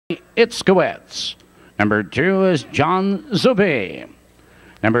Itzkowitz. Number 2 is John Zuby.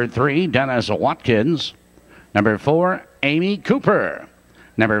 Number 3, Dennis Watkins. Number 4, Amy Cooper.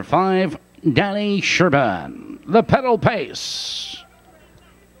 Number 5, Danny Sherman. The pedal pace.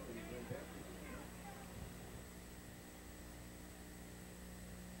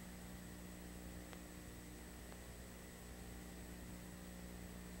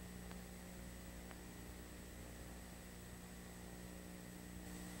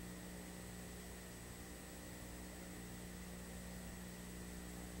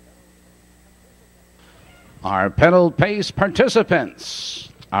 Our pedal pace participants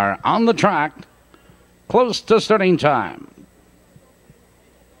are on the track, close to starting time.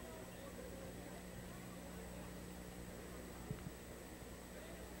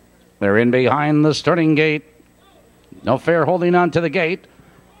 They're in behind the starting gate. No fair holding on to the gate.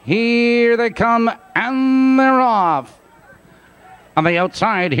 Here they come, and they're off. On the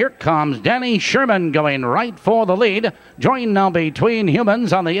outside, here comes Danny Sherman going right for the lead. Joined now between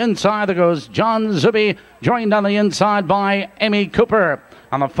humans. On the inside, there goes John Zuby, joined on the inside by Amy Cooper.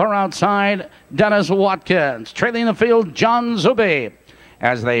 On the far outside, Dennis Watkins. Trailing the field, John Zuby.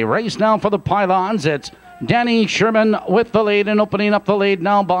 As they race now for the pylons, it's Danny Sherman with the lead and opening up the lead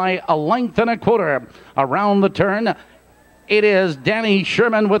now by a length and a quarter. Around the turn, it is Danny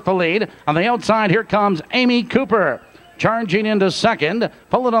Sherman with the lead. On the outside, here comes Amy Cooper. Charging into second,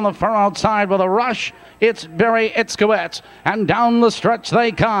 pulling on the far outside with a rush. It's Barry Itzkowitz, and down the stretch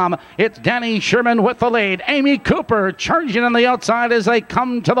they come. It's Danny Sherman with the lead. Amy Cooper charging on the outside as they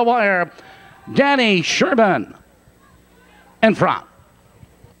come to the wire. Danny Sherman in front.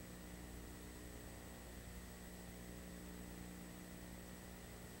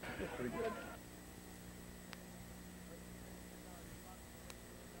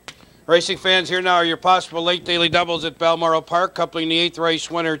 Racing fans, here now are your possible late daily doubles at Balmoral Park, coupling the 8th race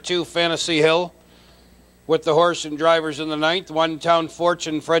winner to Fantasy Hill with the horse and drivers in the 9th. 1 Town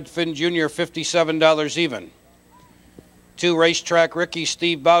Fortune, Fred Finn Jr., $57 even. 2 Racetrack Ricky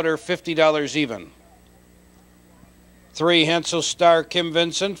Steve Bowder, $50 even. 3 Hansel Star Kim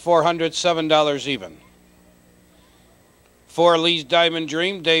Vincent, $407 even. 4 Lee's Diamond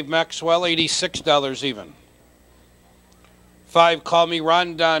Dream Dave Maxwell, $86 even. 5 Call Me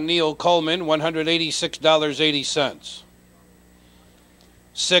Rondon Neil Coleman, $186.80.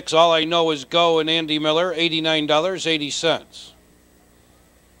 6 All I Know Is Go and Andy Miller, $89.80.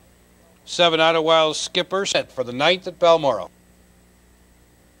 7 Idlewild Skipper set for the 9th at Balmoral.